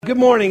Good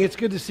morning. It's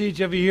good to see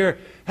each of you here.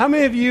 How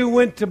many of you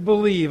went to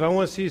Believe? I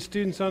want to see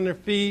students on their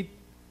feet.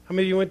 How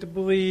many of you went to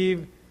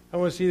Believe? I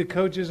want to see the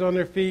coaches on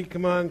their feet.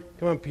 Come on,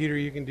 Peter,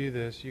 you can do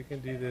this. You can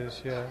do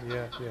this. Yeah,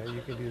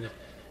 you can do this.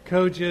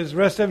 Coaches,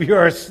 rest of you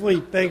are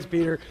asleep. Thanks,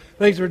 Peter.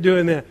 Thanks for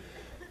doing that.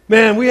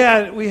 Man, we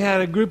had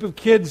a group of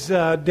kids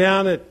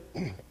down at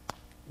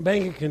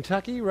Bank of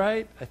Kentucky,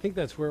 right? I think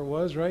that's where it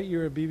was, right? You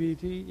were at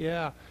BBT?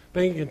 Yeah.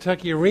 Bank of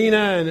Kentucky Arena,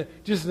 and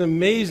just an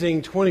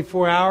amazing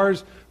 24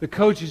 hours. The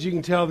coaches, you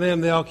can tell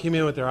them, they all came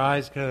in with their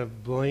eyes kind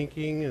of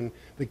blinking, and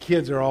the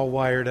kids are all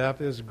wired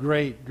up. It was a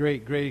great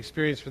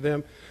experience for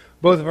them.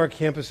 Both of our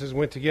campuses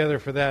went together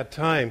for that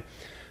time.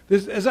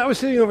 As I was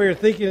sitting over here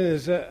thinking,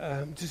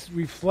 just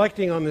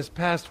reflecting on this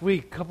past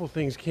week, a couple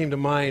things came to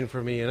mind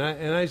for me, and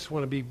I just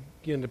want to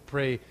begin to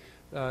pray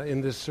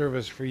in this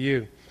service for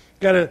you.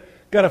 Got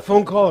a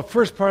phone call the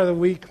first part of the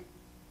week.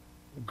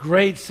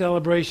 Great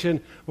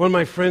celebration. One of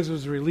my friends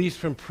was released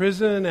from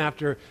prison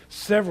after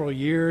several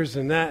years,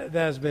 and that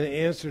has been an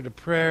answer to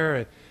prayer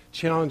and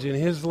challenge in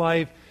his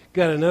life.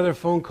 Got another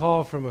phone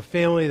call from a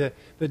family that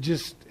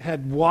just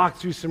had walked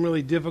through some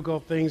really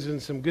difficult things,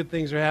 and some good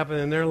things are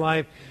happening in their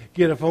life.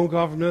 Get a phone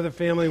call from another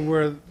family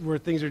where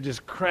things are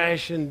just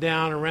crashing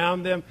down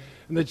around them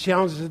and the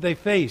challenges that they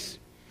face.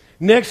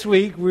 Next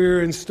week,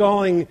 we're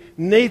installing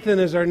Nathan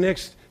as our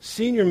next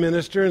senior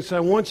minister, and so I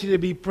want you to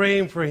be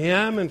praying for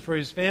him and for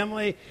his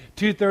family.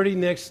 2:30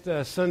 next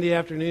Sunday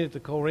afternoon at the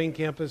Coleraine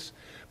campus.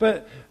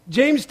 But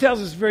James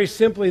tells us very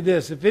simply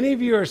this: if any of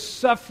you are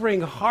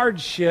suffering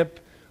hardship,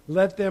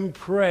 let them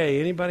pray.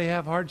 Anybody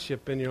have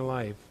hardship in your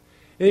life?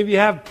 And if you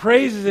have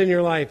praises in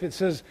your life, it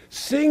says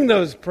sing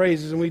those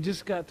praises, and we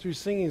just got through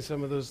singing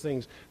some of those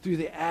things through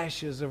the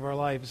ashes of our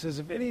life. It says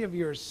if any of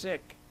you are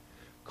sick,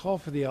 call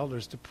for the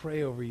elders to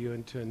pray over you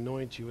and to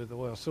anoint you with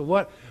oil. So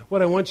what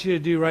I want you to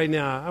do right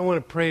now, I want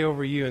to pray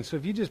over you. And so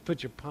if you just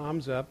put your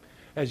palms up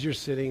as you're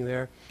sitting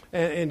there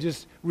and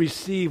just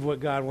receive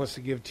what God wants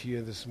to give to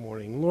you this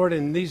morning. Lord,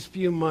 in these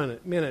few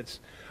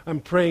minutes,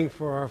 I'm praying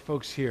for our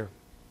folks here.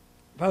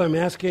 Father, I'm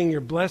asking your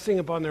blessing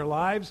upon their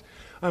lives.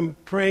 I'm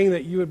praying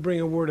that you would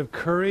bring a word of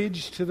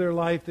courage to their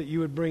life, that you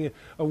would bring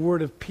a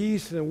word of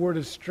peace and a word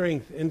of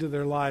strength into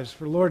their lives.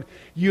 For Lord,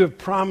 you have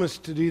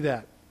promised to do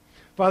that.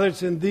 Father,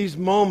 it's in these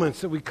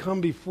moments that we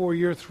come before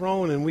your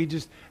throne and we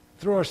just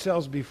throw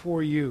ourselves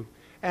before you,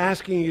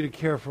 asking you to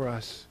care for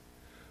us.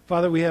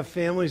 Father, we have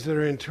families that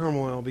are in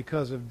turmoil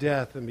because of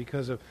death and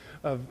because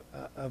of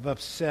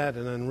upset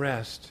and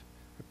unrest.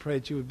 I pray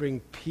that you would bring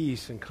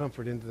peace and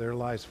comfort into their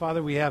lives.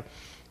 Father, we have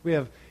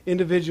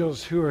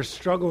individuals who are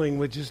struggling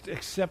with just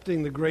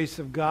accepting the grace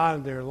of God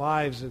in their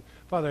lives. And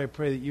Father, I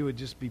pray that you would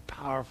just be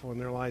powerful in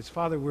their lives.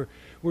 Father,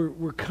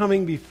 we're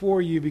coming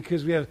before you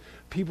because we have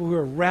people who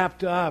are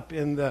wrapped up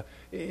in the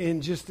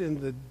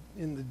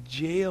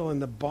jail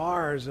and the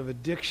bars of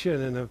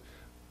addiction and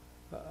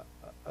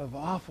of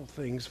awful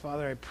things.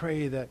 Father, I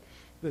pray that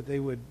they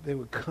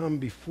would come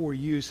before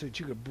you so that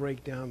you could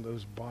break down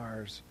those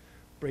bars,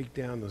 break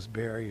down those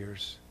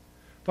barriers.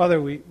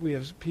 Father, we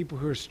have people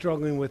who are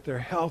struggling with their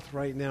health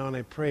right now, and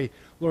I pray,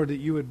 Lord, that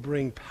you would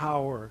bring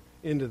power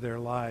into their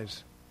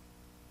lives.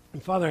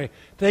 And Father, I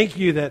thank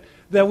you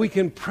that we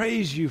can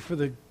praise you for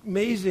the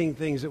amazing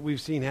things that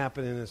we've seen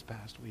happen in this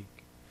past week.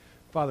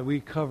 Father,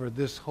 we covered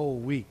this whole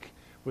week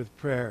with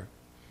prayer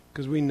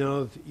because we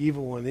know that the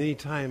evil one, any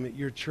time that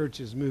your church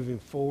is moving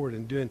forward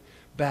and doing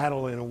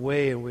battle in a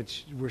way in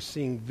which we're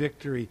seeing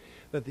victory,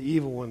 that the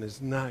evil one is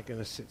not going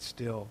to sit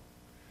still.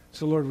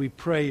 So, Lord, we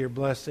pray your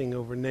blessing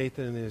over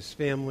Nathan and his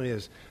family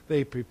as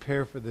they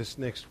prepare for this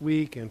next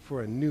week and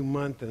for a new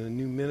month and a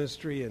new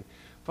ministry. And,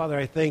 Father,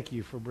 I thank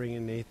you for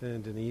bringing Nathan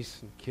and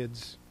Denise and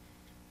kids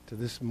to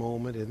this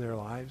moment in their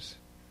lives.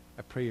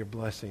 I pray your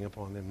blessing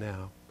upon them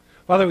now.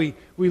 Father, we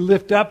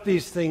lift up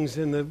these things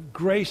in the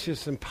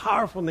gracious and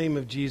powerful name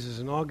of Jesus,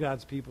 and all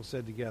God's people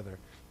said together,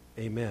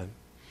 amen.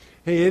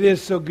 Hey, it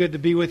is so good to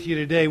be with you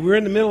today. We're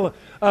in the middle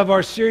of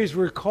our series.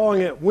 We're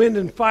calling it Wind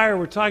and Fire.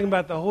 We're talking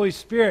about the Holy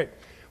Spirit.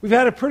 We've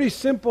had a pretty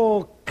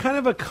simple, kind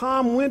of a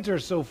calm winter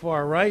so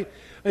far, right?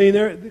 I mean,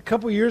 a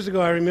couple years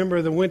ago, I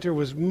remember the winter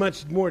was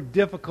much more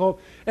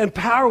difficult, and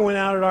power went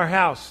out at our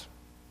house.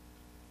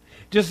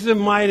 Just as it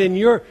might in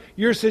your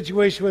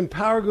situation, when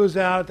power goes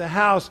out at the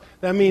house,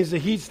 that means the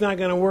heat's not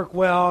going to work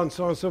well, and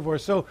so on and so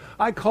forth. So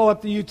I call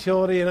up the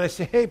utility, and I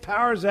say, hey,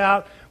 power's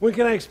out. When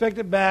can I expect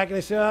it back? And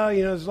they say, oh,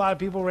 there's a lot of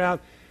people around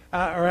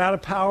are out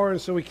of power,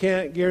 and so we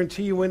can't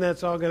guarantee you when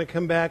that's all going to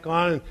come back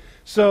on. And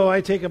so I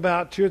take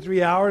about 2 or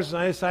 3 hours,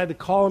 and I decide to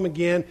call them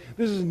again.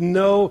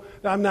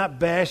 I'm not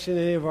bashing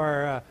any of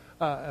our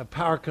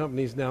power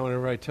companies now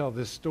whenever I tell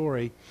this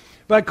story.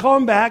 But I call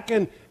them back,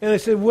 and I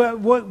said,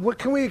 what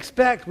can we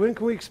expect? When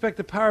can we expect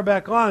the power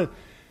back on?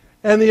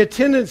 And the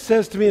attendant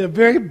says to me in a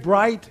very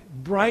bright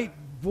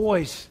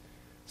voice,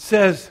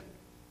 says,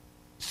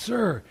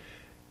 sir,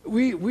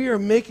 we are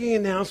making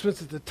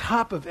announcements at the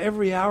top of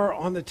every hour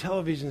on the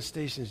television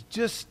stations.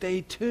 Just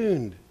stay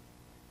tuned.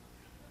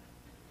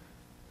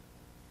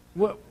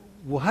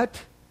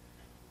 What?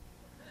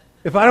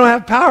 If I don't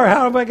have power,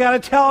 how have I got a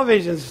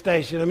television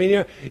station? I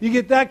mean, you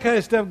get that kind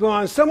of stuff going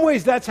on. In some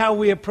ways, that's how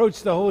we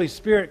approach the Holy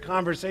Spirit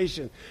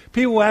conversation.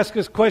 People ask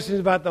us questions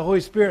about the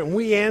Holy Spirit, and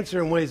we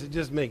answer in ways that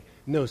just make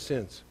no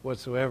sense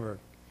whatsoever.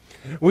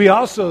 We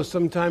also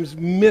sometimes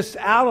miss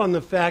out on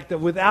the fact that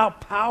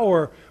without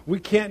power, we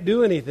can't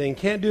do anything.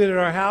 Can't do it at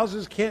our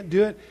houses, can't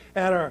do it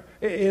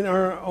in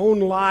our own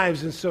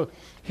lives. And so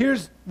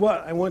here's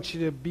what I want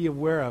you to be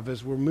aware of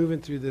as we're moving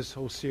through this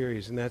whole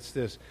series, and that's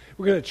this.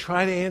 We're going to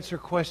try to answer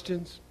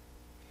questions.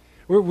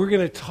 We're going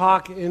to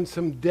talk in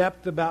some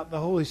depth about the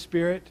Holy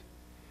Spirit,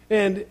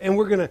 and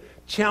we're going to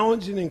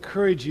challenge and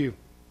encourage you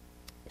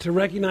to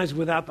recognize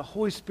without the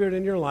Holy Spirit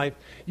in your life,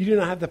 you do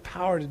not have the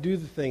power to do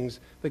the things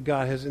that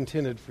God has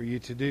intended for you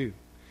to do.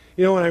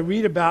 You know, when I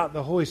read about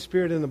the Holy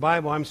Spirit in the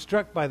Bible, I'm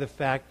struck by the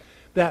fact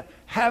that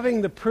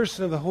having the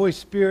person of the Holy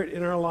Spirit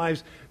in our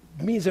lives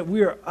means that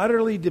we are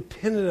utterly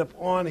dependent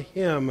upon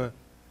Him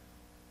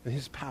and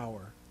His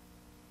power.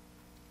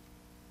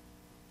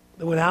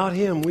 That without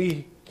Him,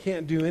 we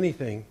can't do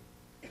anything.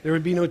 There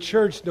would be no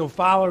church, no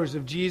followers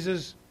of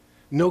Jesus,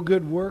 no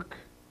good work.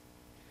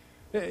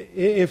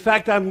 In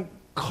fact, I'm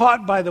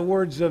caught by the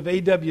words of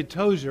A.W.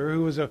 Tozer,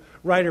 who was a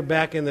writer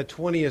back in the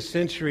 20th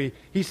century.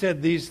 He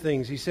said these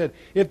things. He said,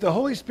 if the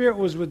Holy Spirit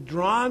was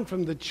withdrawn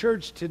from the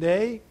church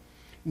today,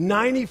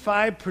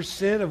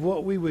 95% of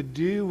what we would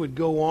do would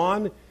go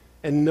on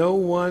and no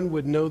one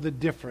would know the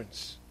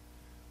difference.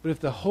 But if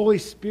the Holy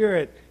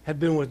Spirit had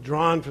been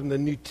withdrawn from the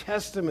New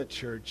Testament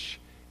church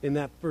in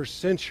that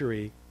first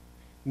century,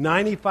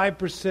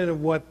 95%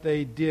 of what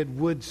they did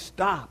would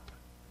stop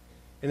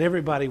and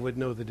everybody would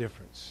know the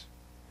difference.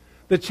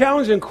 The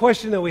challenge and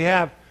question that we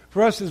have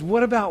for us is,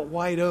 what about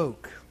White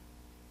Oak?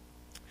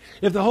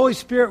 If the Holy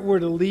Spirit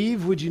were to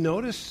leave, would you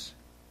notice?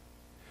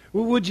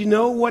 Would you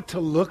know what to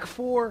look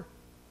for?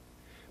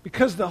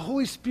 Because the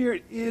Holy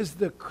Spirit is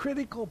the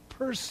critical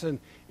person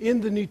in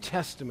the New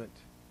Testament.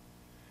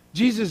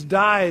 Jesus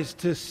dies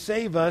to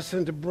save us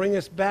and to bring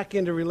us back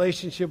into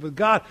relationship with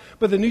God.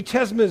 But the New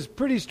Testament is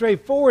pretty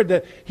straightforward,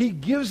 that He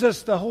gives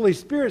us the Holy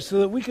Spirit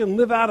so that we can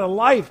live out a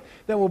life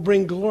that will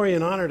bring glory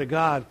and honor to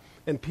God,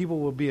 and people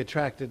will be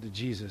attracted to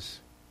Jesus.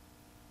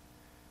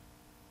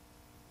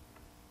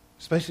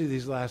 Especially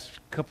these last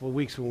couple of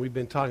weeks when we've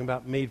been talking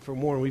about Made for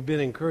More, and we've been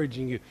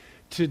encouraging you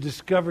to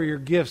discover your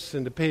gifts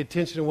and to pay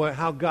attention to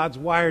how God's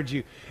wired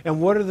you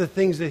and what are the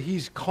things that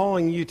He's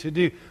calling you to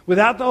do.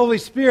 Without the Holy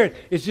Spirit,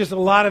 it's just a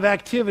lot of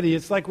activity.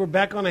 It's like we're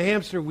back on a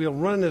hamster wheel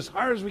running as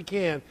hard as we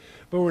can,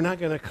 but we're not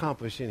going to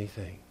accomplish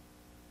anything.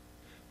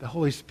 The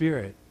Holy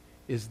Spirit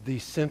is the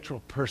central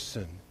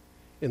person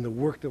in the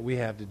work that we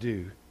have to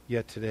do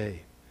yet today.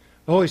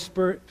 The Holy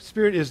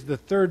Spirit is the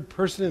third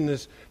person in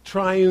this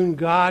triune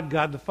God,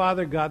 God the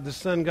Father, God the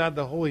Son, God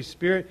the Holy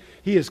Spirit.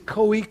 He is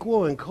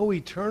co-equal and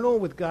co-eternal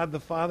with God the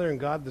Father and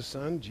God the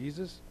Son,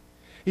 Jesus.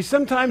 He's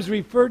sometimes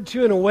referred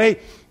to in a way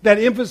that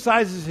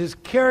emphasizes His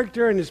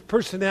character and His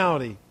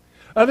personality.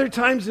 Other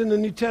times in the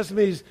New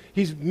Testament,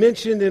 he's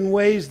mentioned in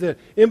ways that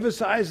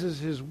emphasizes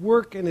His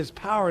work and His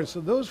power. And so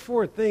those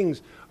four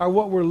things are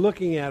what we're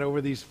looking at over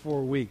these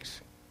 4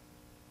 weeks.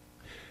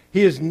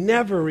 He is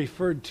never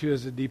referred to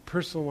as a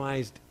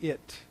depersonalized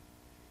it.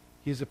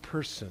 He is a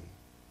person.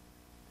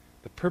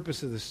 The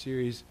purpose of the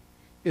series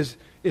is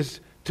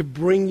to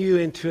bring you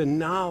into a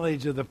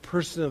knowledge of the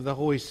person of the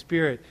Holy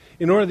Spirit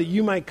in order that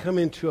you might come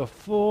into a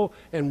full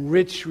and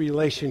rich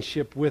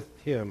relationship with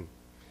Him.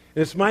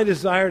 And it's my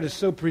desire to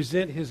so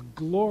present His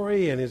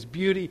glory and His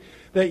beauty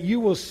that you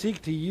will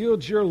seek to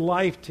yield your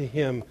life to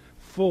Him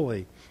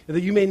fully, and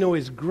that you may know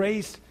His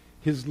grace,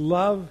 His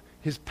love,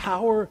 His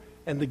power,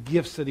 and the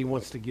gifts that He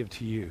wants to give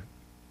to you.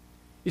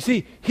 You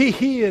see,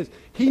 He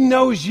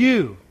knows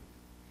you,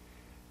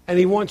 and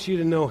He wants you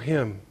to know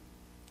Him.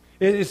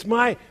 It's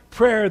my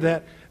prayer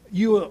that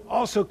you will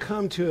also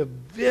come to a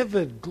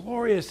vivid,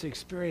 glorious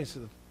experience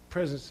of the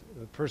presence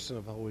of the person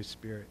of the Holy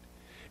Spirit.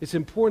 It's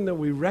important that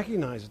we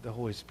recognize that the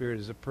Holy Spirit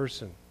is a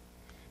person.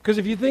 Because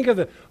if you think of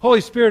the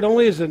Holy Spirit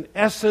only as an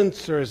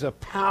essence or as a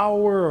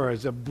power or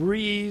as a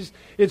breeze,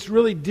 it's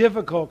really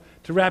difficult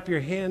to wrap your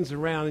hands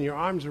around and your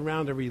arms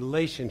around a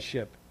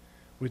relationship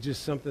with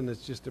just something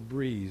that's just a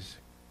breeze.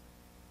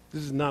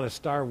 This is not a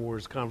Star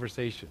Wars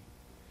conversation.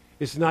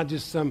 It's not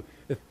just some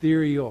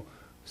ethereal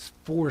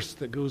force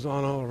that goes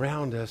on all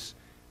around us.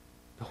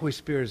 The Holy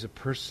Spirit is a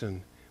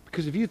person.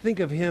 Because if you think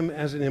of Him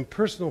as an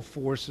impersonal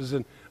force, as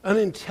an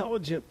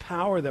unintelligent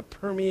power that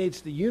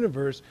permeates the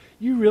universe,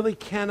 you really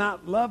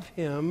cannot love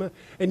Him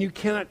and you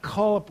cannot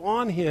call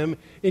upon Him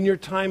in your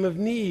time of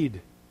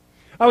need.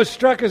 I was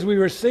struck as we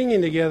were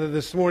singing together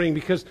this morning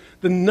because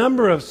the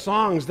number of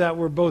songs that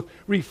were both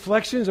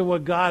reflections of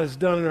what God has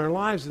done in our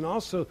lives and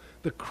also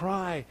the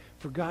cry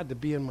for God to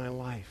be in my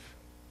life.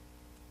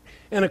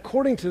 And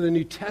according to the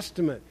New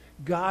Testament,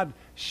 God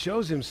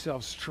shows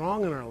Himself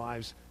strong in our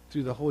lives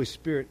through the Holy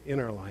Spirit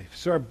in our life.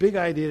 So our big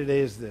idea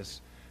today is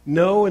this: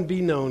 know and be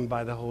known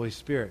by the Holy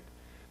Spirit.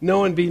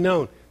 Know and be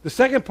known. The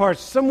second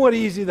part's somewhat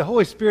easy. The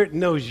Holy Spirit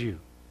knows you.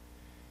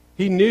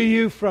 He knew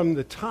you from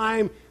the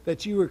time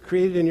that you were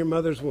created in your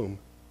mother's womb.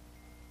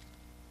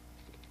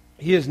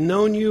 He has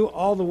known you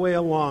all the way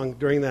along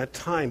during that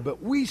time,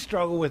 but we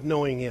struggle with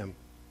knowing him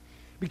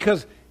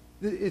because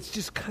it's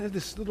just kind of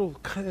this little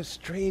kind of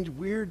strange,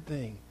 weird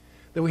thing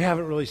that we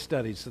haven't really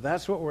studied. So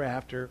that's what we're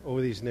after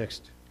over these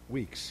next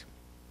weeks.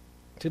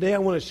 Today I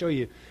want to show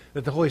you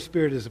that the Holy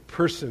Spirit is a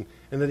person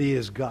and that he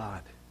is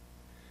God.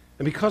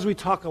 And because we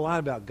talk a lot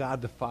about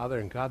God the Father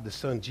and God the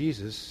Son,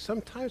 Jesus,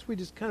 sometimes we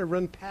just kind of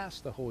run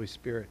past the Holy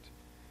Spirit.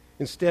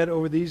 Instead,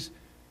 over these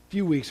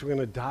few weeks, we're going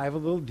to dive a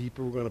little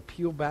deeper. We're going to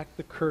peel back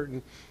the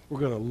curtain. We're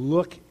going to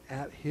look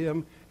at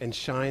him and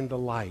shine the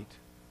light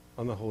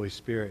on the Holy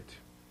Spirit.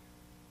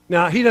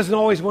 Now, he doesn't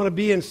always want to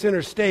be in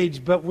center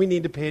stage, but we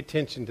need to pay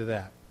attention to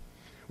that.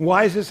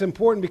 Why is this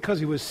important? Because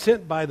he was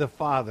sent by the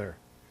Father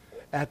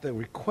at the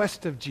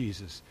request of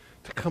Jesus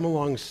to come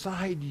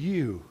alongside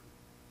you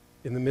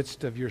in the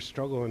midst of your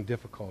struggle and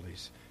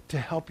difficulties to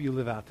help you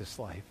live out this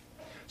life.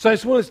 So I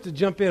just want us to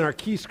jump in. Our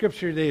key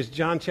scripture today is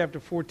John chapter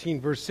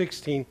 14, verse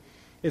 16.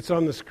 It's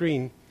on the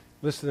screen.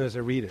 Listen as I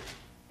read it.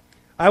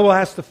 I will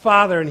ask the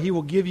Father, and he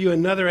will give you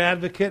another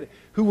advocate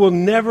who will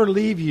never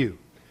leave you.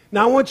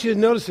 Now I want you to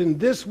notice in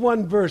this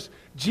one verse,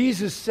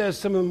 Jesus says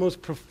some of the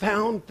most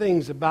profound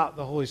things about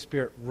the Holy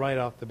Spirit right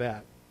off the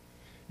bat.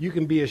 You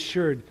can be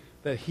assured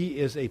that he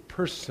is a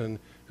person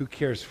who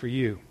cares for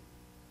you.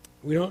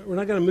 We're not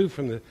going to move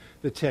from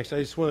the text. I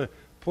just want to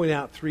point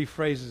out three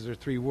phrases or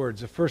three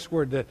words. The first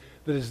word that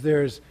is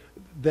there is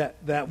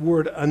that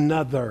word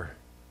another.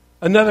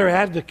 Another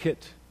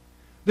advocate.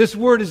 This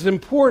word is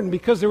important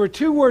because there were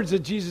two words that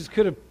Jesus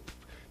could have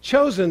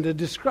chosen to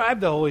describe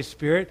the Holy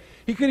Spirit.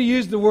 He could have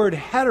used the word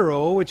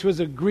hetero, which was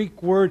a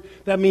Greek word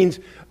that means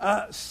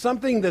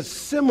something that's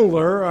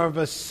similar, or of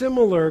a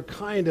similar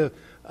kind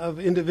of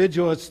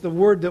individual. It's the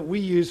word that we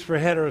use for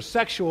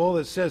heterosexual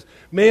that says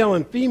male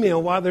and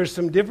female. While there's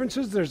some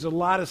differences, there's a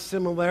lot of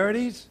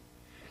similarities.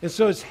 And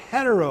so it's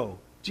hetero.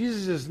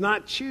 Jesus does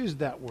not choose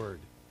that word.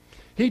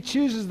 He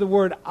chooses the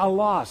word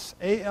allos,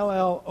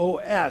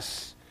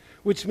 A-L-L-O-S,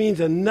 which means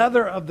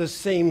another of the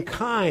same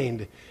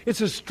kind.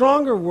 It's a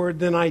stronger word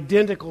than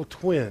identical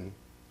twin.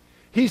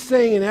 He's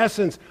saying, in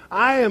essence,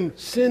 I am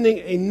sending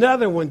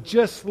another one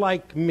just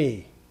like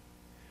me.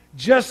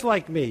 Just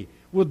like me.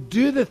 Will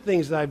do the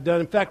things that I've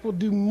done. In fact, will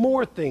do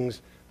more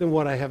things than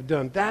what I have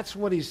done. That's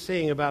what he's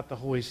saying about the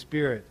Holy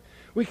Spirit.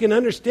 We can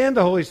understand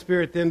the Holy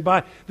Spirit then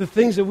by the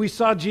things that we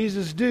saw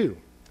Jesus do,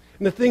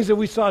 and the things that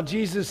we saw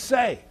Jesus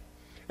say,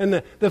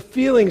 and the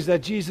feelings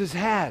that Jesus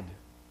had.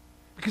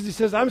 Because he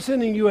says, I'm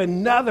sending you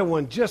another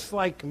one just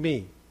like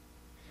me.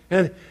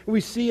 And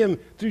we see him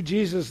through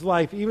Jesus'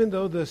 life, even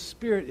though the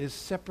Spirit is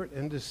separate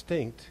and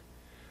distinct.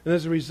 And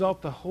as a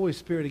result, the Holy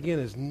Spirit, again,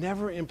 is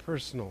never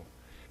impersonal.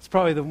 It's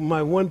probably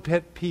my one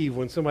pet peeve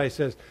when somebody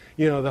says,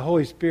 the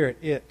Holy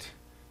Spirit,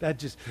 that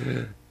just,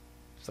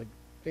 it's like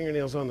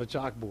fingernails on the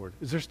chalkboard.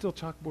 Is there still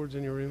chalkboards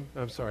in your room?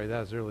 I'm sorry, that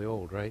was really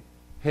old, right?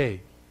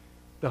 Hey,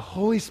 the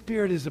Holy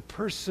Spirit is a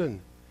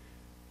person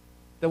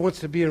that wants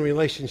to be in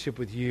relationship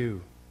with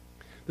you.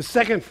 The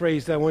second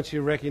phrase that I want you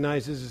to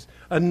recognize is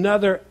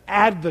another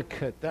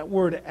advocate. That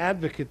word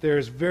advocate there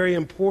is very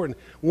important.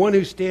 One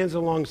who stands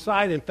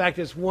alongside. In fact,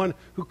 it's one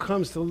who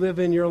comes to live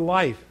in your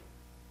life.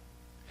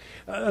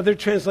 Other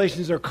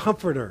translations are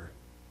comforter.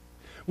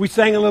 We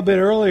sang a little bit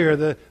earlier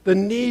the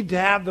need to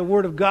have the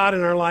Word of God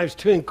in our lives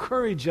to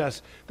encourage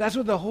us. That's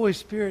what the Holy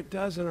Spirit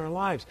does in our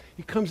lives.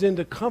 He comes in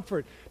to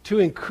comfort, to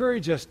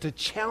encourage us, to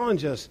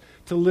challenge us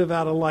to live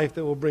out a life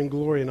that will bring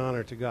glory and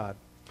honor to God.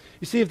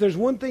 You see, if there's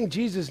one thing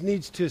Jesus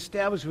needs to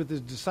establish with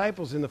his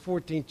disciples in the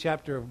 14th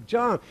chapter of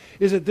John,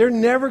 is that they're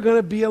never going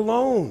to be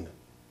alone.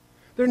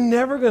 They're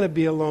never going to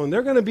be alone. There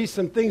are going to be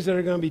some things that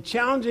are going to be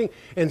challenging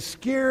and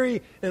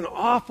scary and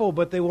awful,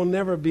 but they will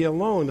never be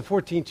alone. The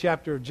 14th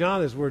chapter of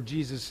John is where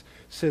Jesus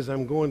says,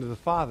 I'm going to the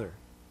Father.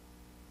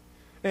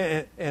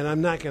 And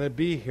I'm not going to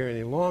be here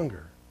any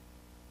longer.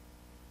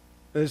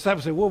 And the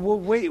disciples say, well,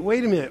 wait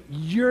a minute.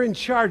 You're in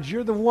charge.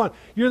 You're the one.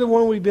 You're the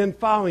one we've been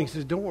following. He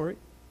says, don't worry.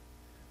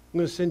 I'm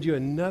going to send you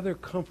another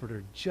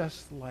comforter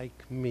just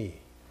like me.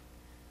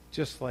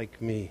 Just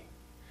like me.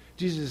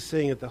 Jesus is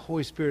saying that the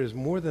Holy Spirit is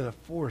more than a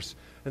force,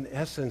 an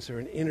essence, or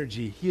an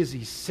energy. He is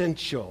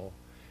essential,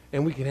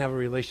 and we can have a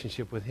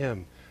relationship with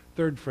him.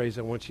 Third phrase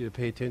I want you to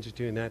pay attention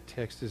to in that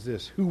text is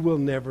this: who will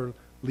never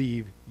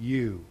leave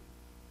you?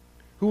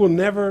 Who will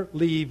never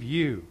leave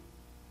you?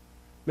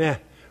 Man,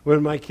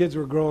 when my kids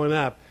were growing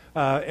up,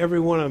 every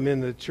one of them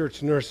in the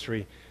church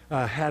nursery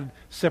had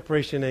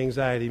separation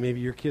anxiety.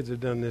 Maybe your kids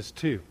have done this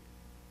too.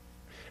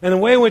 And the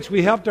way in which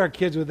we helped our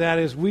kids with that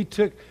is we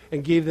took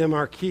and gave them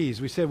our keys.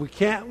 We said, we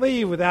can't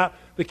leave without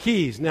the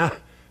keys. Now,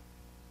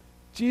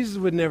 Jesus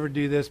would never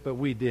do this, but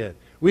we did.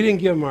 We didn't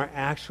give them our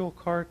actual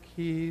car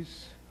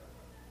keys.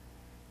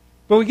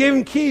 But we gave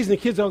them keys, and the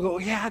kids all go,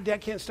 yeah,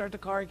 Dad can't start the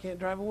car. He can't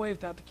drive away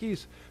without the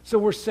keys. So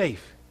we're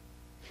safe.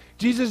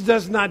 Jesus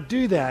does not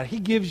do that.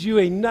 He gives you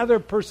another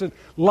person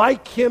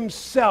like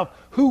himself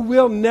who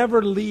will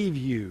never leave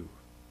you.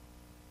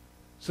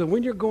 So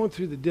when you're going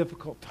through the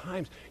difficult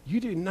times,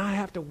 you do not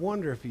have to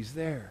wonder if he's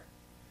there.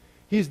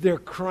 He's there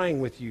crying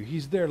with you.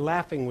 He's there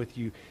laughing with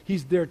you.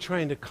 He's there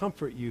trying to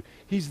comfort you.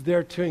 He's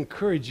there to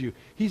encourage you.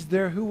 He's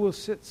there who will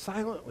sit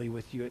silently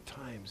with you at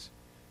times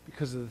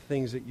because of the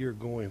things that you're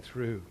going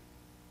through.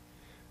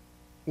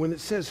 When it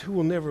says who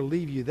will never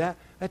leave you, that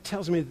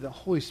tells me that the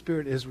Holy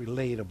Spirit is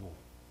relatable.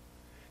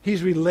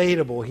 He's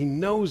relatable. He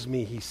knows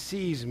me. He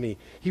sees me.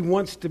 He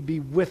wants to be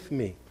with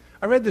me.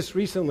 I read this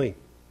recently.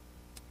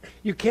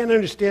 You can't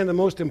understand the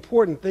most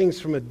important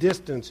things from a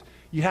distance.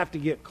 You have to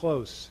get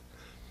close.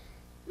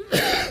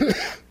 A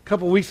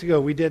couple weeks ago,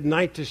 we did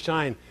Night to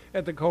Shine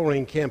at the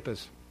Coleraine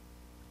campus,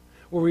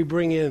 where we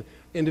bring in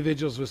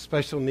individuals with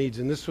special needs.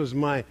 And this was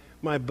my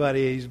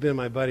buddy. He's been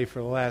my buddy for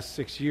the last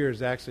 6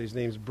 years, actually. His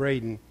name's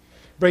Braden.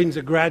 Braden's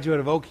a graduate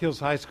of Oak Hills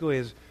High School. He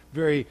has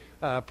very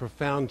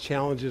profound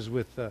challenges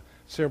with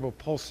cerebral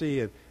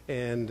palsy,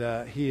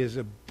 and he is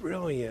a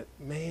brilliant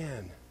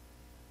man.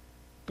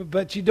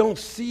 But you don't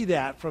see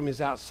that from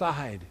his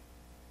outside.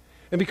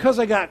 And because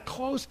I got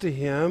close to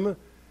him,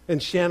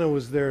 and Shanna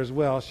was there as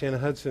well, Shanna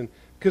Hudson,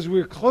 because we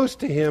were close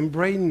to him,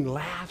 Braden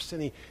laughs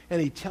and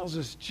he tells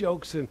us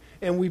jokes,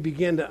 and we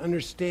begin to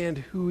understand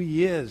who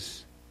he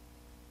is.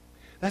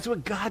 That's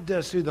what God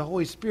does through the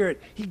Holy Spirit.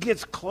 He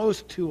gets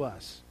close to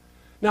us.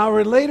 Now,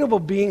 a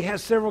relatable being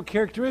has several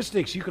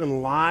characteristics. You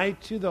can lie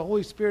to the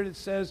Holy Spirit, it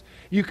says.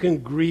 You can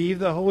grieve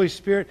the Holy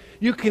Spirit.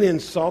 You can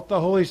insult the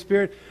Holy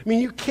Spirit. I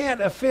mean, you can't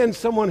offend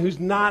someone who's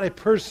not a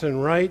person,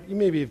 right? You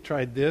maybe have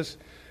tried this.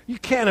 You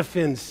can't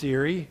offend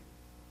Siri.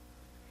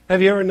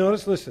 Have you ever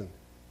noticed? Listen.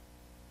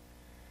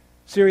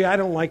 Siri, I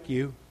don't like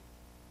you.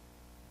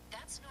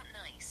 That's not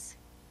nice.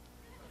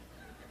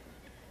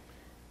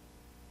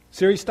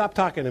 Siri, stop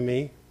talking to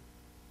me.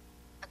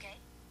 Okay.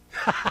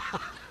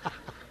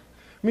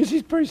 I mean,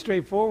 she's pretty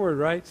straightforward,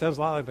 right? Sounds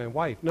a lot like my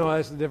wife. No,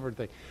 that's a different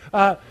thing.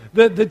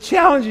 The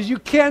challenge is you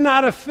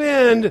cannot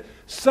offend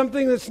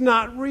something that's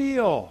not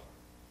real.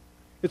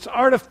 It's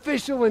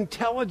artificial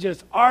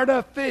intelligence.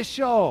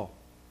 Artificial.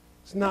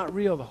 It's not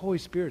real. The Holy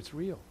Spirit's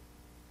real.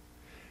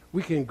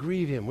 We can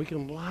grieve him. We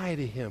can lie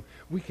to him.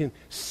 We can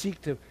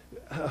seek to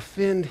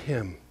offend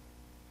him.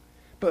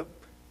 But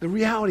the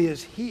reality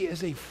is he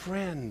is a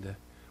friend.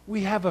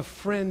 We have a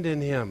friend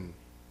in him.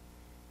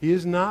 He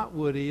is not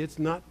Woody. It's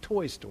not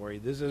Toy Story.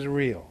 This is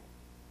real.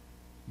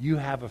 You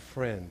have a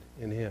friend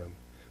in him.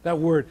 That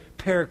word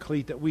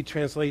paraclete that we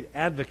translate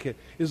advocate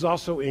is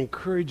also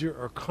encourager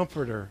or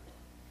comforter.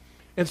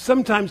 And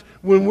sometimes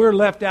when we're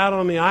left out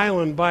on the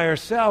island by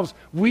ourselves,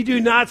 we do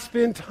not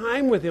spend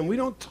time with him. We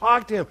don't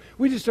talk to him.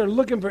 We just are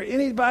looking for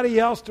anybody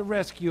else to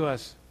rescue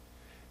us.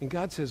 And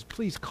God says,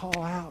 please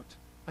call out.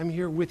 I'm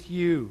here with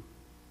you.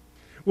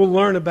 We'll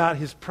learn about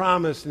his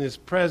promise and his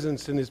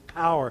presence and his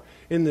power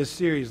in this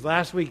series.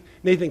 Last week,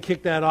 Nathan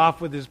kicked that off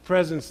with his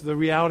presence, the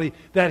reality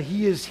that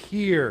he is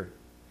here.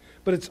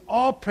 But it's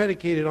all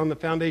predicated on the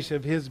foundation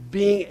of his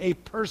being a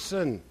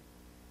person.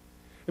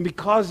 And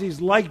because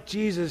he's like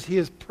Jesus, he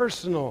is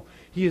personal,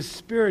 he is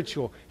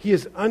spiritual, he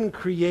is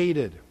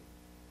uncreated.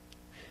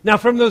 Now,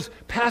 from those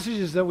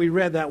passages that we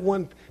read, that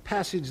one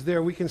passage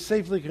there, we can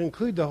safely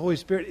conclude the Holy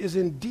Spirit is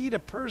indeed a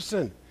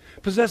person,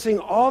 possessing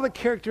all the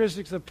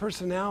characteristics of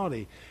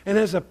personality. And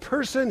as a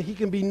person, he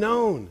can be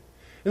known.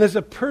 And as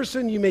a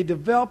person, you may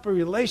develop a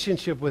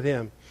relationship with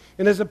him.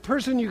 And as a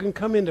person, you can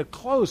come into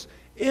close,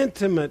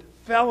 intimate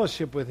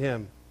fellowship with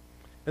him.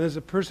 And as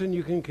a person,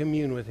 you can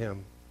commune with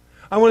him.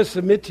 I want to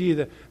submit to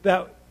you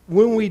that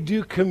when we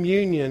do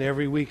communion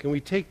every week and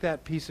we take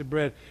that piece of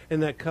bread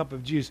and that cup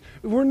of juice,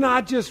 we're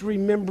not just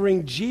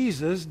remembering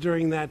Jesus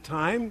during that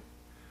time.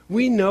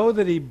 We know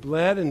that he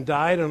bled and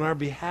died on our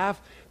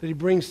behalf, that he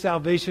brings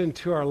salvation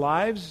to our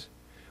lives.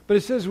 But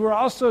it says we're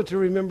also to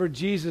remember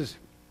Jesus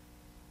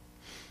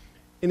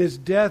in his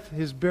death,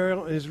 his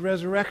burial, and his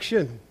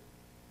resurrection.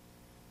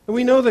 And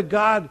we know that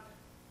God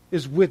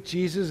is with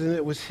Jesus and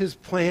it was his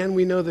plan.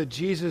 We know that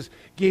Jesus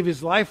gave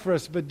his life for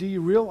us, but do you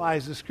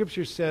realize the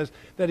scripture says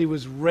that he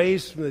was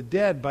raised from the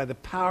dead by the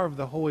power of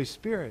the Holy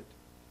Spirit?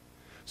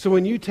 So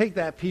when you take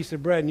that piece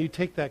of bread and you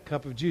take that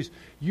cup of juice,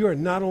 you are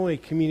not only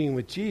communing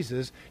with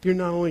Jesus, you're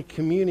not only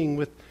communing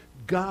with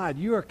God,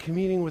 you are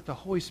communing with the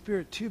Holy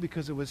Spirit too,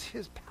 because it was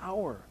his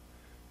power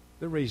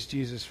that raised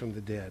Jesus from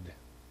the dead.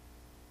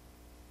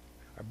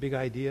 Our big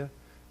idea,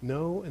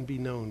 know and be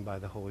known by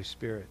the Holy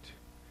Spirit.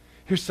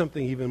 Here's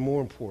something even more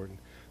important.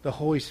 The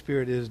Holy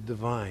Spirit is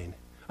divine.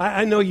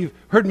 I know you've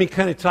heard me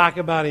kind of talk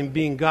about him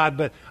being God,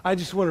 but I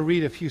just want to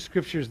read a few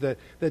scriptures that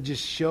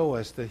just show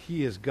us that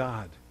he is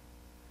God.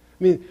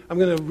 I mean, I'm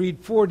going to read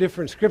 4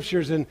 different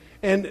scriptures, and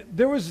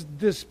there was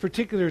this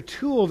particular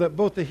tool that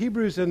both the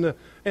Hebrews and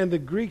the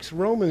Greeks,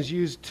 Romans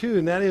used too,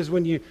 and that is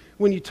when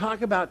you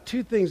talk about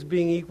 2 things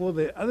being equal,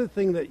 the other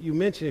thing that you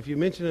mention, if you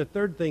mention a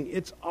third thing,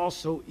 it's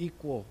also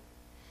equal.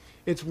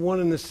 It's one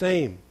and the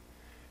same.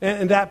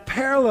 And that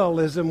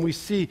parallelism we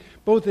see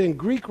both in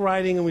Greek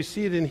writing and we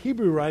see it in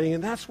Hebrew writing,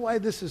 and that's why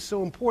this is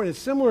so important.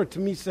 It's similar to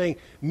me saying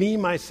me,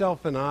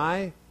 myself, and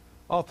I.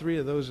 All 3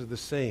 of those are the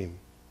same.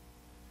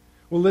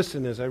 Well,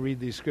 listen as I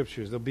read these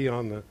scriptures. They'll be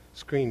on the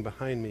screen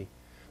behind me.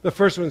 The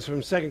first one's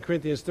from 2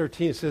 Corinthians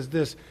 13. It says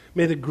this,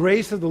 "May the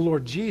grace of the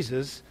Lord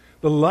Jesus,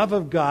 the love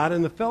of God,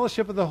 and the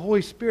fellowship of the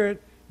Holy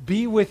Spirit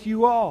be with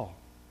you all."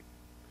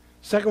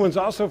 Second one's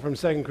also from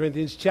 2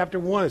 Corinthians chapter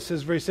 1. It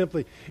says very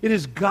simply, "It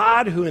is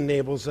God who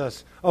enables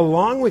us,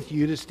 along with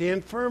you, to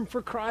stand firm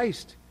for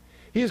Christ.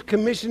 He has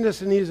commissioned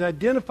us and He has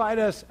identified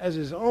us as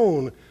His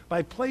own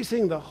by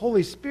placing the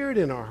Holy Spirit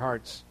in our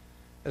hearts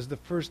as the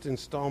first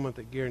installment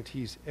that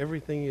guarantees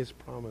everything He has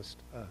promised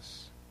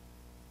us."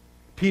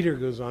 Peter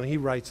goes on, he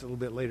writes a little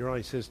bit later on,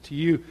 he says, "To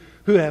you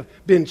who have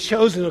been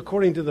chosen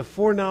according to the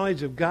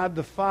foreknowledge of God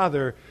the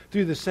Father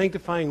through the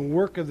sanctifying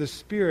work of the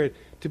Spirit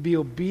to be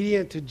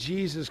obedient to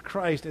Jesus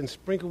Christ and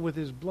sprinkled with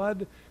His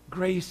blood,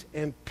 grace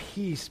and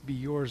peace be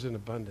yours in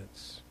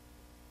abundance."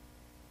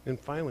 And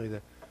finally,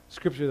 the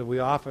scripture that we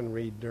often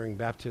read during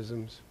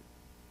baptisms,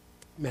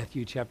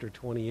 Matthew chapter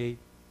 28.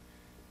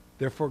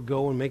 "Therefore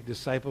go and make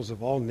disciples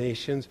of all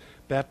nations,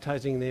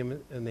 baptizing them in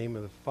the name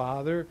of the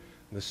Father,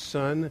 and the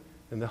Son,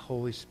 and the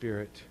Holy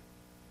Spirit."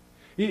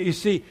 You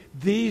see,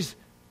 these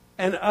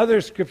and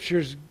other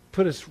scriptures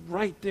put us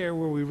right there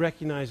where we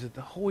recognize that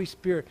the Holy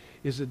Spirit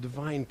is a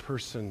divine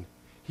person.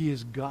 He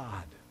is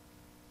God.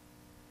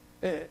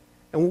 But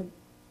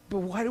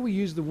why do we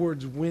use the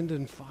words wind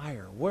and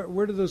fire?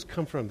 Where do those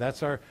come from?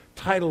 That's our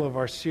title of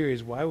our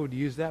series. Why would we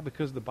use that?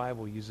 Because the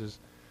Bible uses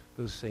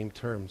those same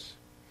terms.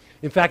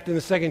 In fact, in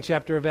the second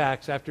chapter of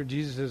Acts, after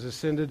Jesus has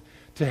ascended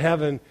to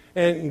heaven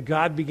and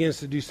God begins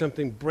to do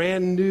something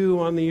brand new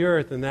on the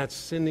earth, and that's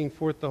sending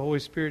forth the Holy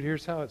Spirit,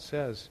 here's how it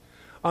says.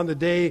 "On the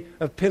day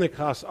of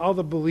Pentecost, all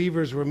the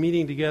believers were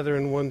meeting together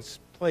in one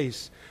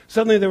place.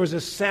 Suddenly there was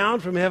a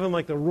sound from heaven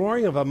like the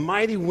roaring of a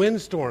mighty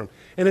windstorm,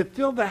 and it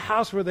filled the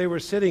house where they were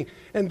sitting.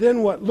 And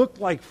then what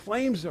looked like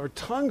flames or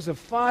tongues of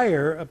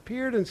fire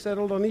appeared and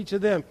settled on each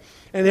of them.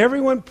 And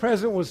everyone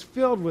present was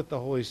filled with the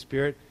Holy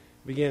Spirit,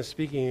 began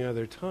speaking in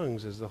other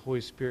tongues as the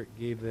Holy Spirit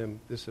gave them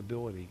this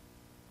ability."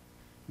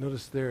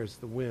 Notice there is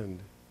the wind.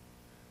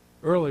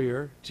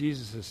 Earlier,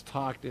 Jesus has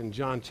talked in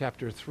John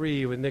chapter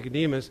 3 with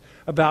Nicodemus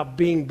about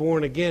being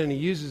born again, and he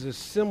uses a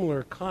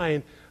similar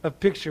kind of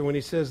picture when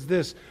he says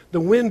this, "The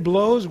wind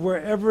blows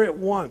wherever it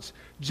wants.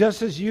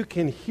 Just as you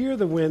can hear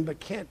the wind but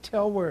can't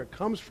tell where it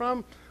comes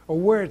from or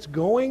where it's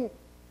going,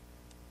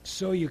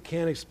 so you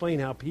can't explain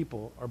how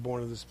people are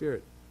born of the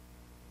Spirit."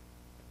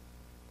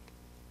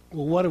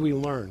 Well, what do we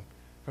learn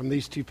from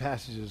these two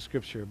passages of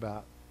Scripture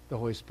about the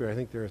Holy Spirit? I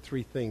think there are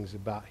three things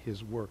about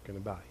His work and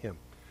about Him.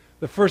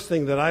 The first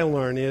thing that I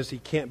learn is He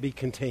can't be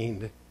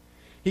contained.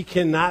 He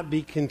cannot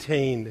be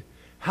contained.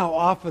 How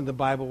often the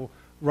Bible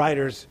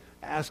writers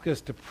ask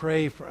us to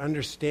pray for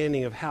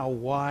understanding of how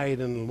wide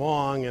and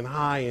long and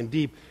high and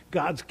deep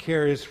God's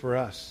care is for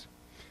us.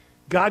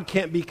 God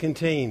can't be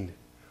contained.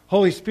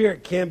 Holy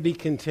Spirit can't be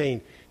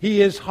contained.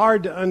 He is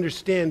hard to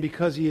understand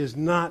because He is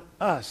not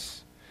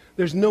us.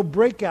 There's no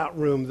breakout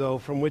room, though,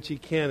 from which He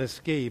can't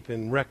escape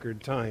in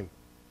record time.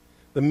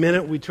 The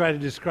minute we try to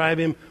describe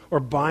Him or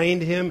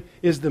bind Him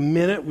is the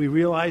minute we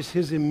realize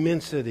His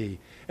immensity.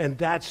 And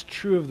that's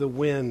true of the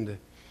wind.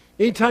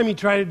 Anytime you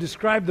try to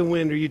describe the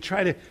wind or you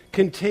try to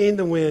contain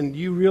the wind,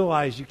 you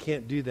realize you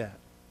can't do that.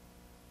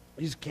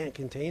 You just can't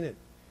contain it.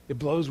 It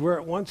blows where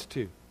it wants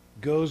to,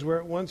 goes where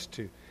it wants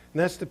to. And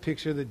that's the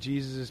picture that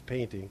Jesus is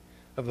painting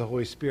of the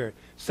Holy Spirit.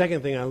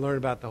 Second thing I learned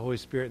about the Holy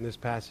Spirit in this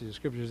passage of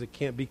Scripture is it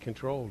can't be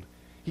controlled.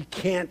 He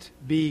can't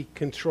be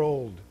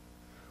controlled.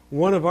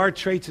 One of our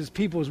traits as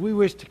people is we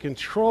wish to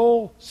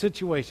control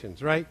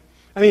situations, right?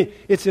 I mean,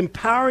 it's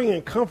empowering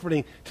and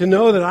comforting to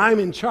know that I'm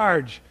in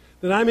charge,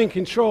 that I'm in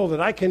control,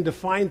 that I can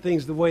define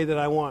things the way that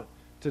I want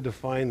to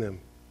define them.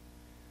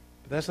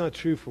 But that's not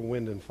true for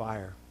wind and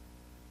fire.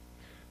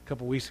 A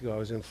couple weeks ago, I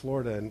was in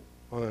Florida and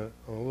on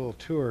a little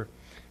tour,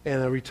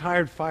 and a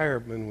retired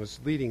fireman was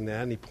leading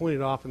that, and he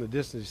pointed off in the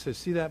distance. He said,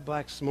 "See that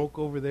black smoke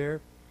over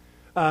there?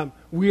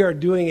 We are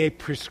doing a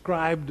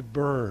prescribed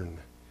burn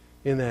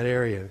in that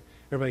area."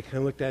 Everybody kind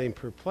of looked at him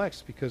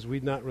perplexed because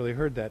we'd not really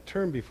heard that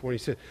term before. And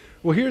he said,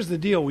 "Well, here's the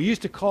deal. We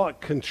used to call it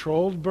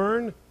controlled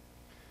burn,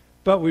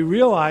 but we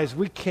realized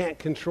we can't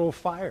control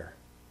fire.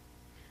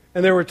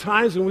 And there were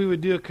times when we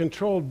would do a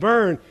controlled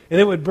burn, and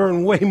it would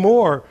burn way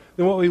more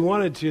than what we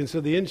wanted to, and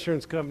so the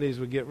insurance companies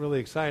would get really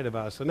excited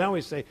about it. So now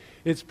we say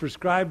it's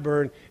prescribed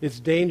burn, it's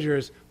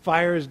dangerous,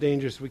 fire is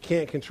dangerous, we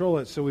can't control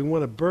it, so we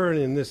want to burn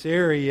in this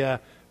area.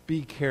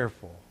 Be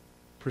careful.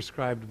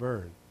 Prescribed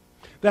burn."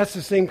 That's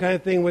the same kind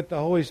of thing with the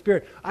Holy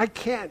Spirit. I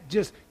can't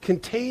just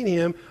contain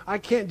Him. I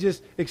can't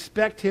just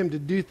expect Him to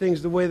do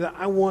things the way that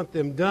I want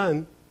them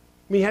done.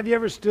 I mean, have you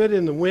ever stood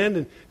in the wind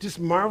and just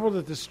marveled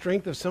at the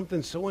strength of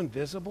something so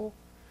invisible?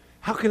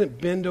 How can it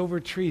bend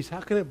over trees? How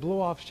can it blow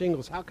off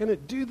shingles? How can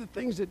it do the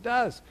things it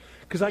does?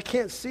 Because I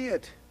can't see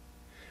it.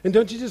 And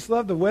don't you just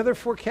love the weather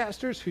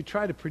forecasters who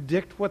try to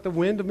predict what the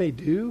wind may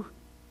do?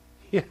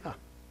 Yeah.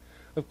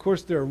 Of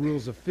course, there are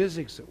rules of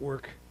physics at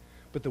work,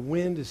 but the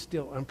wind is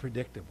still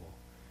unpredictable.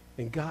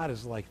 And God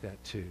is like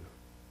that too.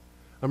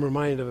 I'm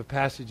reminded of a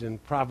passage in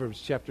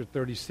Proverbs chapter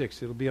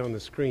 36. It'll be on the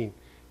screen.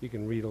 You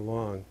can read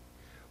along.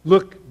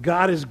 Look,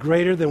 God is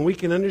greater than we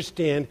can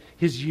understand.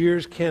 His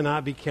years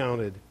cannot be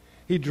counted.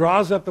 He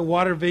draws up the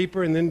water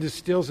vapor and then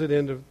distills it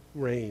into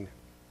rain.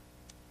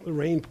 The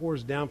rain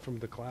pours down from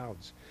the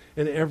clouds,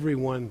 and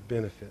everyone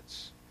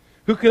benefits.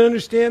 Who can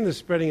understand the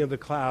spreading of the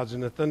clouds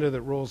and the thunder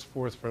that rolls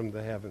forth from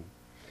the heaven?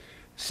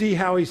 See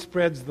how he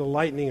spreads the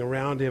lightning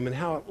around him and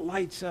how it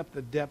lights up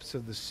the depths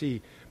of the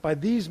sea. By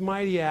these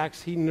mighty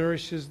acts he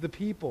nourishes the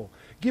people,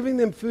 giving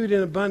them food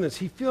in abundance.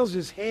 He fills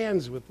his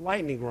hands with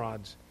lightning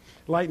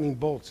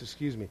bolts,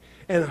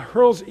 and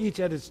hurls each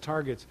at its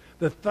targets.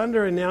 The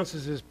thunder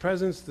announces his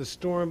presence. The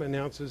storm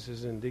announces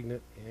his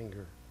indignant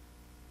anger.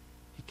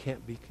 He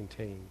can't be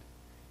contained.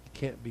 He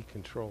can't be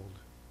controlled.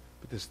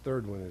 But this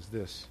third one is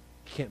this.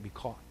 He can't be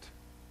caught.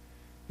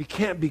 He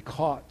can't be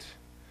caught.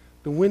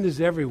 The wind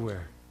is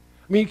everywhere.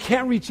 I mean, you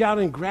can't reach out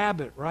and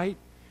grab it, right?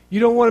 You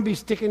don't want to be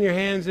sticking your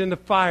hands in the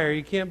fire.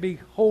 You can't be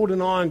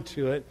holding on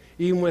to it,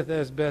 even with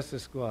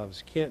asbestos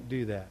gloves. You can't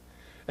do that.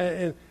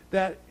 And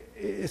that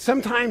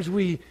sometimes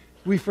we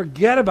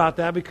forget about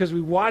that because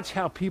we watch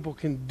how people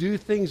can do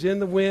things in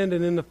the wind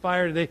and in the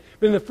fire today.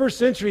 But in the first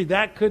century,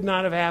 that could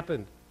not have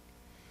happened.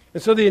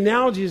 And so the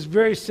analogy is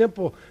very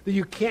simple, that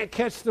you can't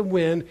catch the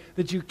wind,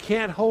 that you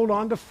can't hold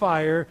on to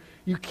fire,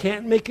 you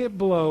can't make it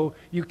blow,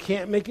 you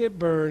can't make it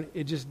burn,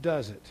 it just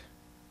does it.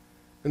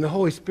 And the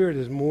Holy Spirit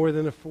is more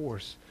than a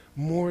force,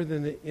 more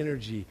than an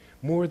energy,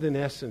 more than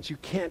essence. You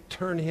can't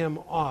turn him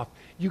off.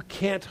 You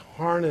can't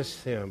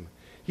harness him.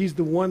 He's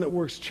the one that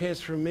works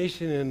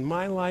transformation in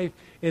my life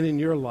and in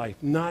your life,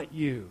 not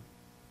you.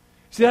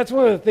 See, that's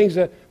one of the things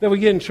that we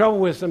get in trouble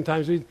with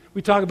sometimes.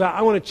 We talk about,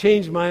 I want to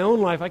change my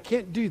own life. I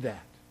can't do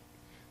that.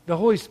 The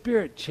Holy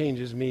Spirit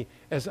changes me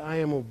as I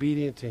am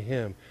obedient to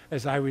him,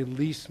 as I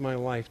release my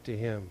life to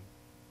him.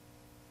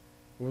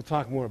 We'll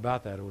talk more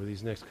about that over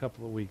these next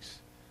couple of weeks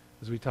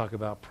as we talk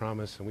about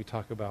promise and we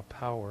talk about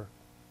power.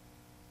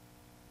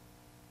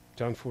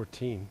 John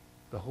 14,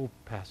 the whole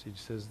passage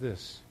says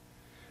this.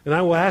 And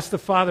I will ask the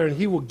Father, and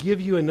he will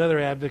give you another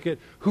advocate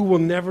who will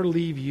never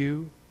leave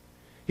you.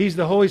 He's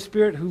the Holy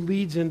Spirit who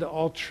leads into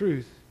all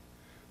truth.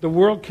 The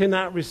world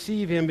cannot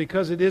receive him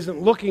because it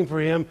isn't looking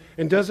for him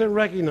and doesn't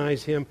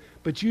recognize him,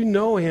 but you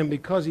know him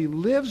because he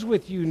lives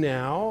with you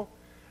now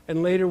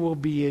and later will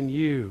be in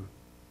you.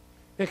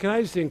 Now, can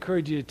I just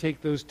encourage you to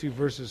take those two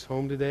verses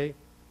home today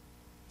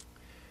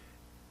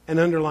and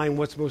underline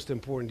what's most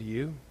important to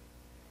you?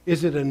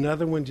 Is it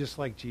another one just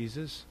like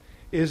Jesus?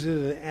 Is it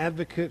an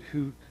advocate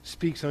who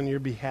speaks on your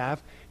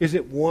behalf? Is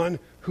it one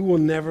who will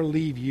never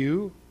leave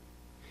you?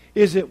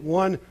 Is it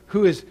one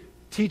who is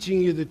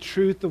teaching you the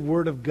truth, the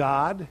Word of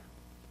God?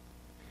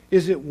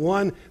 Is it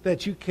one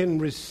that you can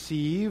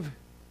receive,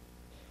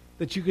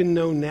 that you can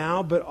know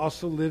now, but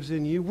also lives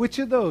in you? Which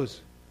of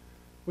those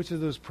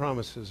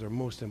promises are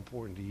most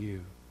important to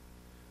you?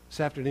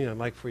 This afternoon, I'd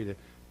like for you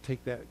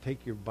to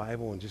take your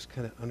Bible and just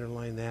kind of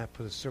underline that,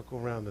 put a circle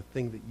around the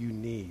thing that you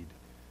need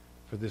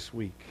for this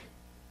week.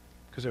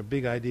 Because our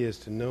big idea is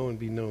to know and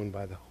be known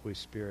by the Holy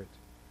Spirit.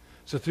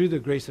 So through the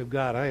grace of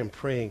God, I am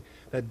praying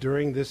that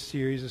during this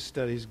series of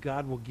studies,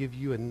 God will give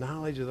you a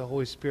knowledge of the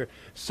Holy Spirit,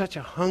 such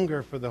a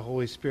hunger for the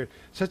Holy Spirit,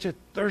 such a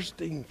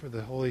thirsting for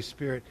the Holy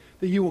Spirit,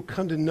 that you will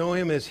come to know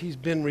him as he's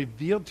been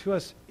revealed to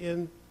us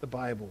in the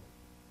Bible.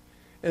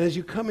 And as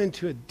you come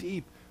into a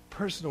deep,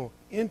 personal,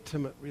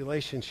 intimate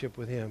relationship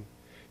with him,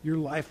 your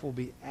life will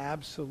be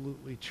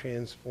absolutely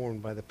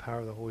transformed by the power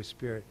of the Holy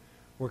Spirit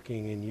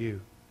working in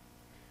you.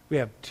 We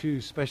have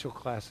 2 special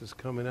classes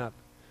coming up.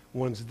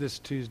 One's this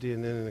Tuesday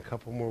and then in a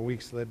couple more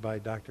weeks led by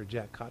Dr.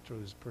 Jack Cottrell,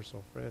 who's a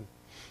personal friend.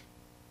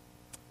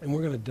 And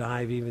we're going to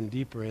dive even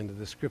deeper into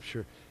the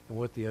Scripture and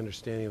what the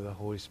understanding of the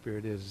Holy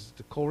Spirit is. It's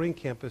the Colerain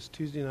campus,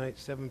 Tuesday night,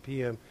 7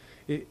 p.m.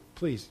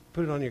 Please,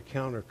 put it on your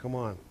calendar. Come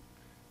on.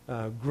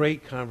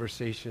 Great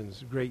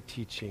conversations, great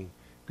teaching,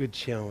 good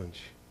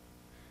challenge.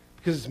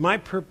 Because it's my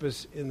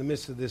purpose in the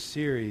midst of this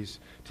series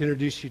to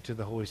introduce you to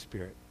the Holy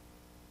Spirit.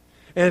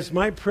 And it's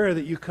my prayer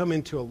that you come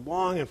into a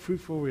long and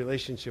fruitful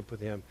relationship with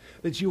him,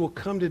 that you will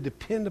come to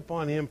depend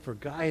upon him for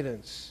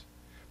guidance,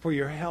 for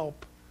your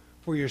help,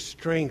 for your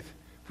strength,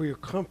 for your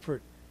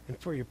comfort, and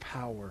for your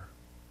power.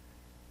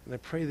 And I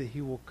pray that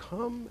he will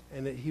come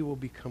and that he will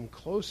become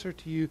closer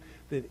to you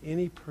than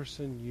any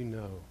person you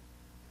know.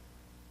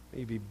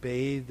 May you be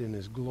bathed in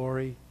his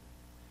glory,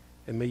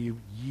 and may you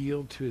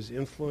yield to his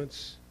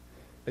influence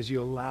as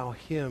you allow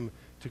him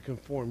to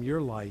conform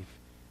your life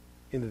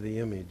into the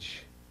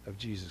image of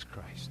Jesus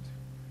Christ.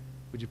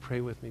 Would you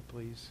pray with me,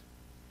 please?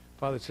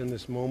 Father, it's in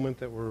this moment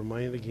that we're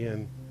reminded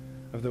again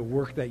of the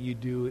work that you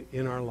do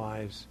in our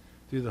lives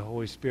through the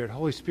Holy Spirit.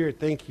 Holy Spirit,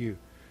 thank you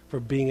for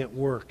being at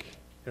work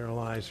in our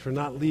lives, for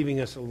not leaving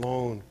us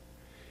alone.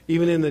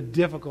 Even in the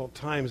difficult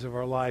times of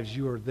our lives,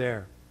 you are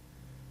there.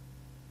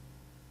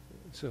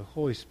 So,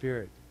 Holy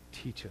Spirit,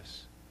 teach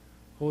us.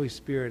 Holy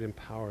Spirit,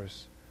 empower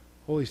us.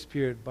 Holy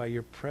Spirit, by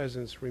your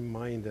presence,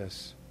 remind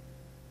us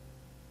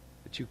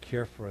that you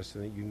care for us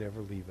and that you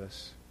never leave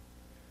us.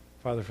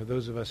 Father, for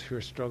those of us who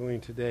are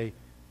struggling today,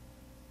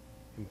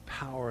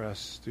 empower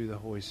us through the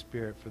Holy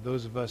Spirit. For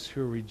those of us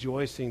who are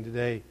rejoicing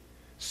today,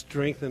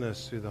 Strengthen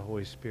us through the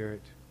Holy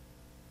Spirit.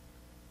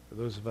 For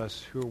those of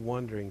us who are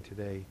wondering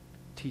today,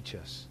 teach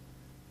us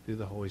through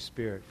the Holy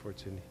Spirit. For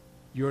it's in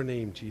your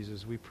name,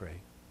 Jesus, we pray.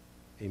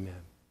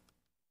 Amen.